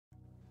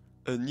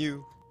A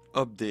new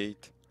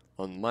update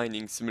on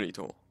Mining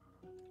Simulator.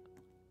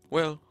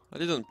 Well, I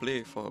didn't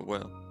play for a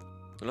while.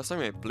 The last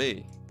time I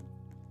played,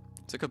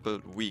 it's a couple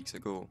of weeks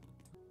ago.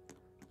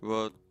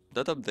 But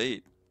that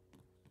update,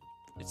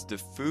 it's the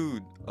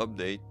food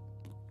update,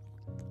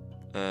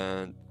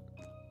 and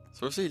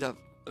seriously, it have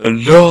a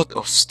lot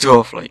of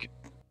stuff like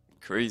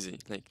crazy,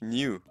 like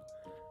new.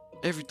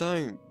 Every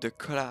time the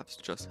collapse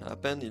just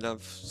happened, you'll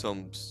have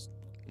some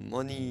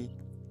money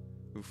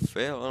who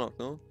fell, I don't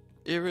know.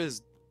 Here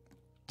is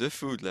the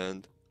food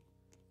land.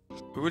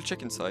 We will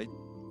check inside.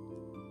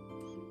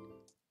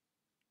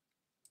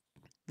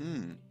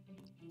 Hmm,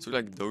 so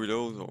like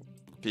Doritos or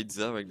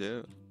pizza right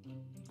there.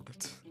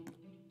 But,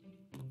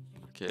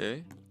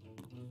 okay.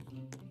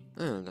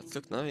 That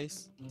look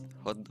nice.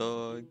 Hot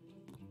dog.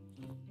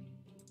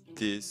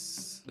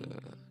 This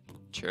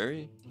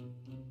cherry.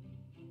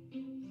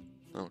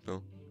 I don't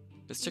know.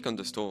 Let's check on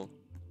the store.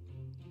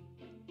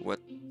 What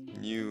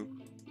new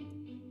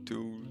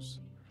tools?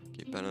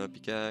 Okay, banana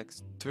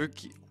pickaxe.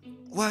 Turkey.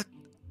 What?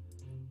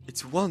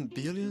 It's 1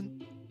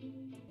 billion?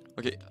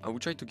 Okay, I will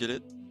try to get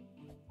it.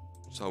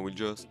 So I will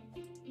just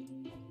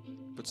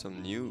put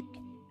some nuke.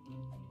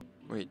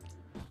 Wait,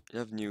 you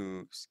have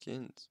new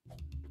skins.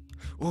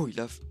 Oh, you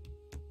have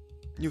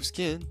new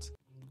skins.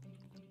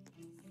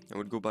 I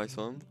would go buy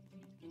some.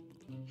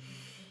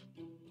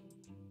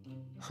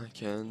 I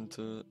can't.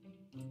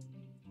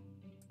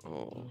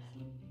 Oh,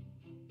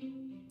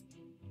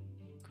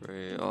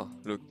 great. Oh,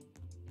 look.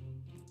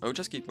 I will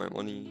just keep my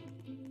money.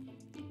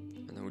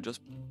 And I will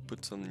just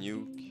put some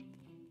nuke.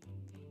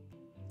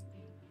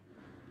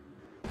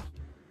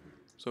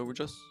 So I will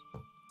just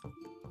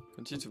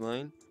continue to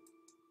mine.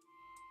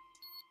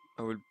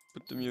 I will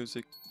put the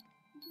music,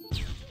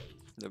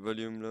 the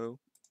volume low.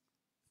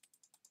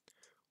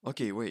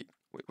 Okay, wait,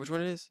 which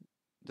one it is?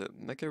 The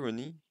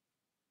macaroni?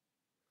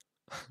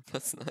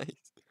 That's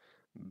nice.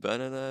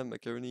 Banana,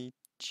 macaroni,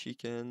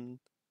 chicken.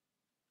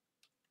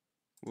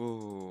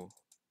 Whoa,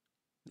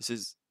 this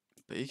is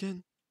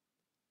bacon?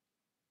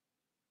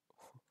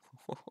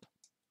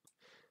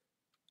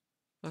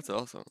 That's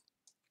awesome.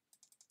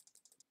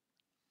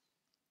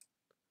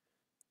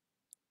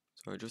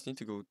 So I just need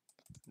to go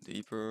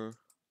deeper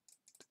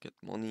to get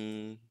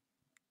money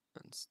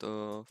and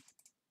stuff.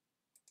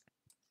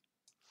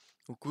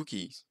 Oh,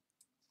 cookies.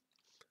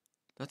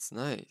 That's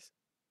nice.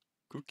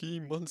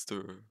 Cookie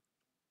Monster.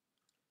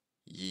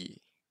 Yeah.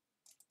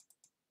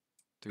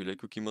 Do you like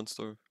Cookie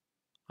Monster?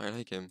 I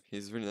like him.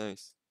 He's really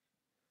nice.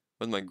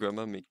 When my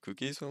grandma made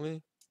cookies for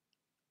me,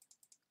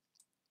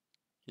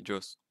 he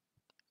just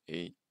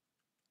ate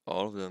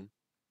all of them.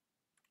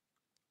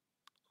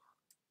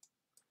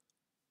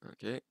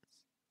 Okay,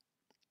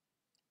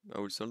 I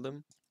will sell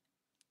them.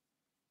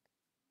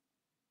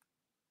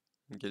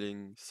 I'm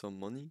getting some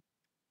money.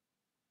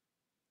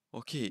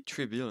 Okay,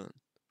 3 billion.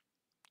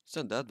 It's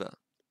not that bad.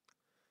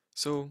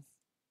 So,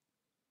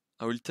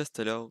 I will test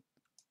it out.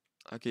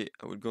 Okay,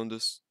 I will go on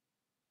this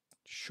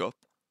shop.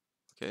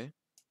 Okay,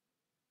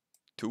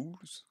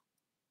 tools.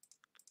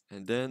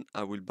 And then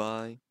I will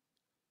buy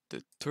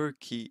the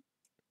Turkey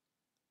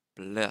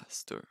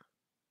Blaster.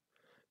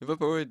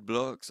 Evaporate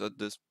blocks at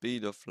the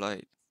speed of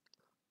light.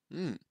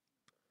 Hmm,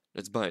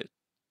 let's buy it.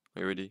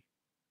 Are you ready?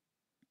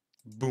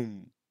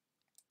 Boom.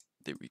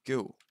 There we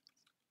go.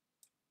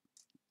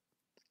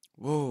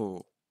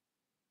 Whoa,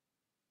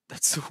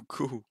 that's so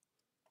cool.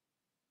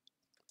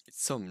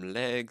 It's some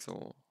legs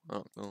or I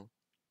don't know.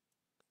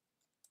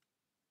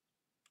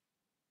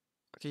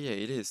 Okay, yeah,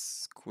 it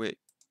is quick.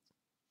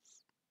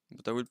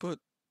 But I will put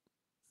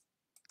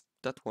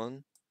that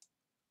one.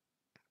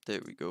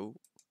 There we go.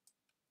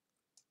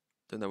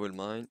 Then I will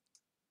mine.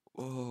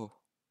 Whoa.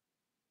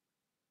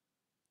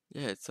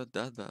 Yeah, it's not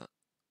that bad.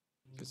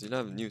 Because you'll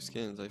have new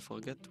skins. I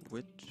forget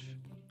which.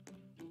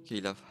 Okay,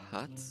 you'll have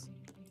hats.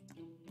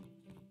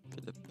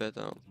 Okay, the pet,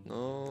 I don't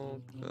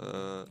know.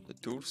 The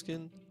tool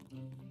skin.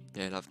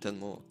 Yeah, I'll have 10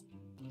 more.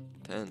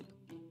 10.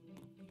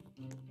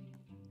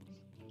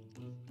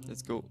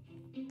 Let's go.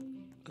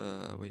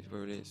 Wait,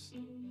 where it is?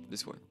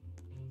 This way.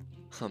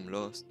 I'm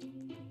lost.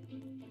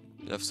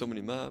 You have so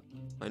many maps.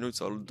 I know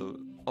it's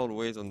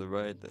always on the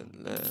right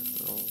and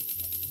left and all.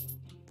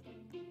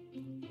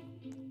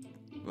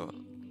 But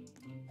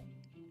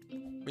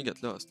we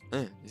got lost.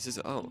 This is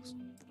a house.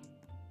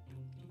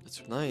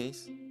 That's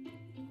nice.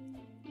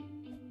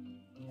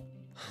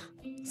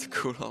 It's a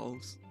cool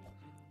house.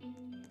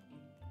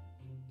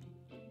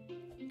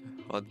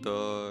 Hot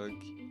dog.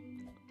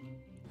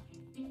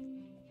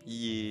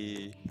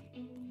 Yeah.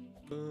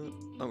 But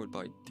I would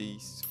buy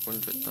these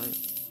 100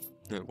 times.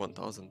 No,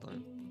 1000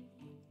 times.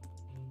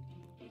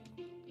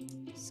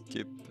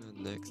 Skip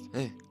next.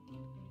 Hey,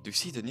 do you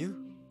see the new?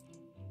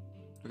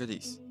 Look at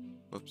these.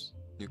 Oops.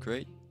 New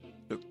crate.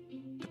 Look.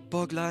 The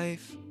Pug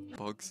Life.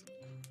 Pugs.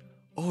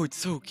 Oh, it's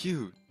so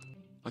cute.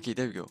 Okay,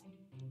 there we go.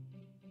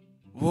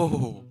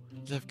 Whoa.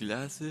 You have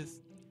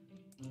glasses?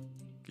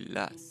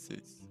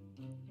 Glasses.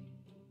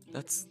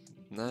 That's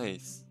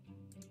nice.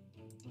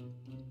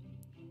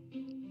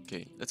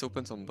 Okay, let's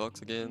open some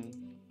box again.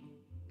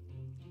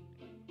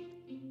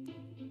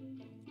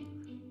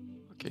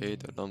 Okay,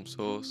 the lump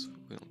sauce,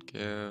 we don't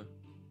care.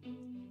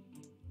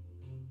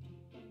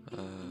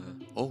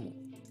 Oh,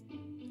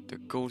 the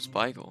gold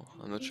spikle.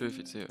 I'm not sure if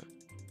it's here.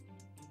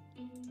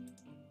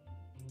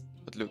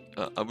 But look,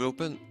 I will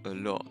open a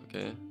lot,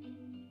 okay?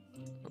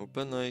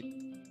 Open like...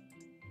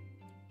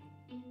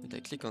 Wait, I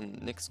click on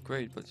next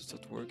grade, but it's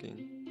not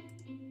working.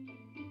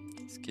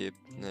 Skip,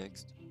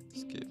 next,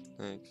 skip,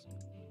 next.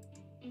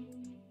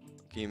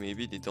 Okay,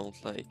 maybe they don't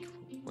like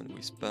when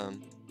we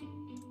spam.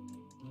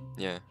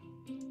 Yeah.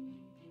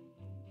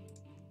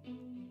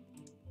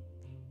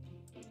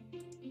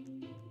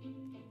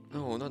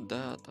 No, not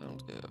that, I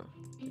don't care.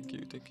 Thank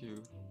you, thank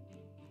you.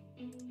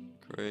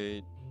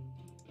 Great.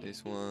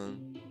 This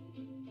one.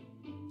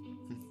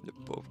 The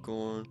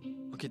popcorn.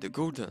 Okay, the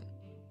golden.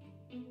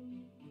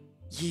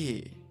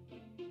 Yeah.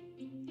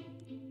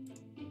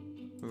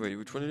 Wait,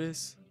 which one it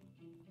is?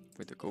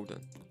 Wait, the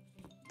golden.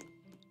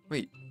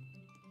 Wait.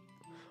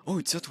 Oh,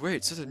 it's not rare,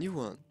 it's not a new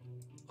one.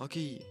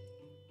 Okay.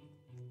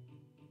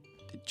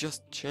 They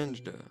just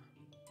changed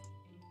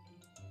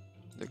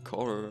the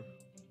color.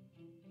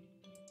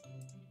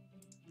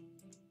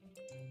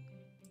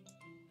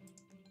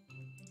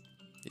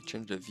 They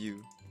changed the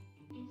view.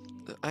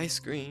 The ice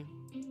cream.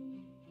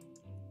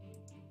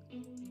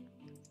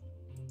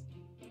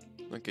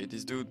 Okay,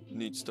 this dude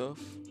needs stuff.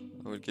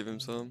 I will give him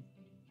some.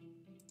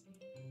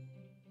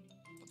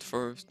 But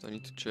first, I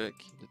need to check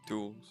the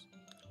tools.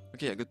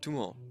 Okay, I got 2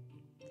 more.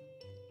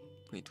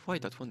 Wait, why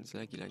that one is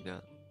laggy like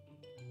that?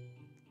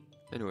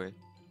 Anyway.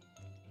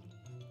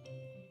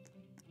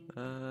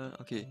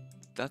 Okay,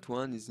 that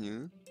one is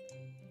new.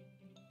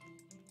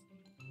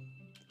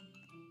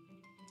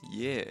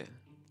 Yeah,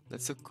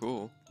 that's so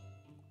cool.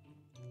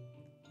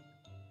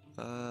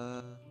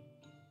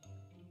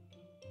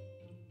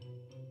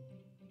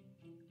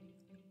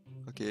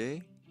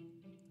 Okay,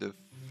 the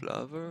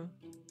flower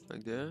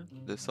right there,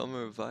 the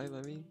summer vibe,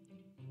 I mean.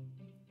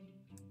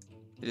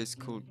 It is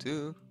cool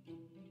too.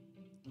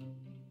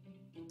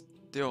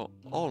 They are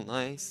all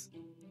nice,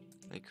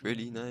 like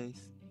really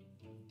nice.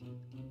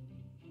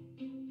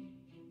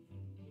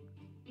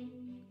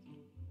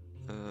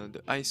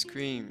 The ice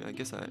cream, I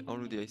guess I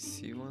already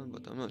see one,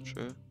 but I'm not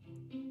sure.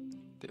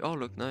 They all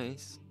look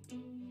nice.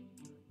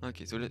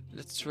 Okay, so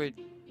let's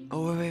trade.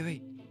 Oh,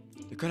 wait.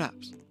 The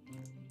collapse.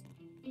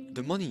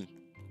 The money.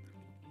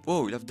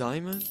 Whoa, you have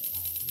diamond?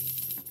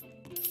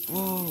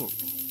 Whoa.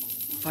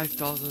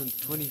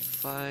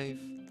 5,025.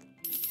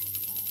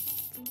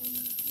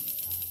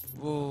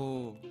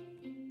 Whoa.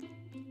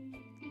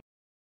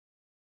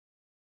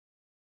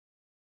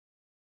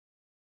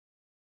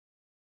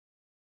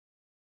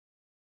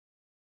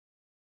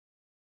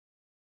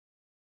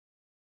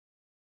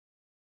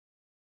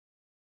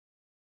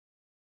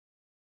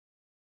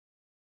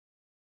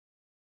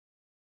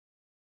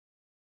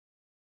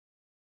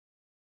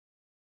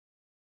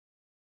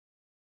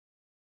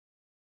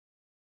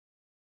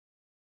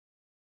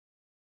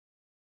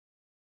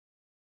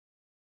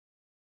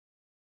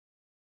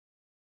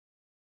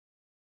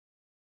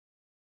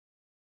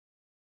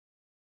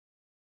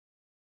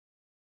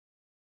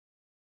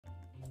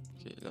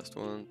 Okay, last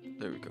one.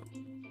 There we go.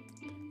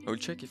 I will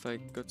check if I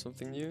got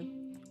something new.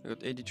 I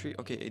got 83.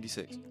 Okay,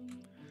 86.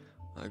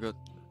 I got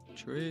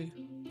 3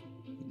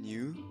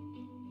 new.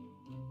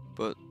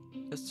 But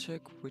let's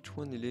check which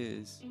one it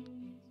is.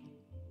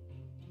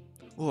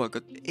 Oh, I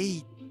got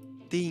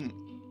 18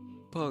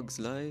 pugs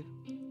live.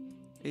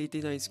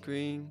 18 ice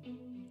cream.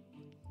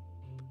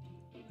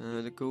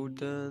 The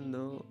golden,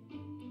 no.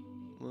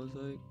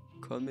 Mosaic,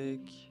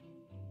 comic.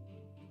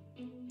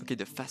 Okay,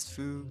 the fast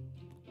food.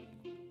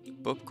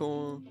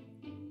 Popcorn.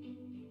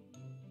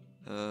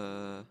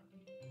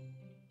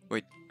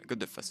 Wait, I got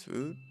the fast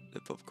food, the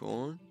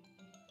popcorn.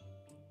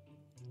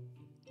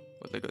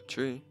 But I got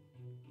 3.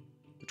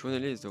 Which one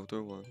it is, the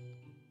other one?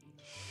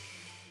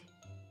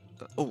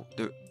 Oh,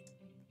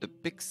 the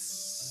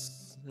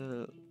pix,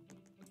 the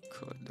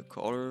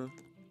color.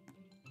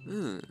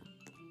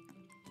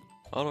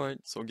 Alright,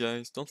 so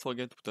guys, don't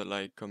forget to put a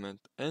like, comment,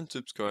 and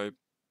subscribe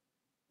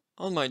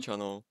on my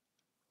channel.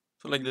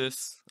 So like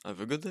this, have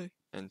a good day,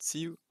 and see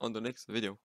you on the next video.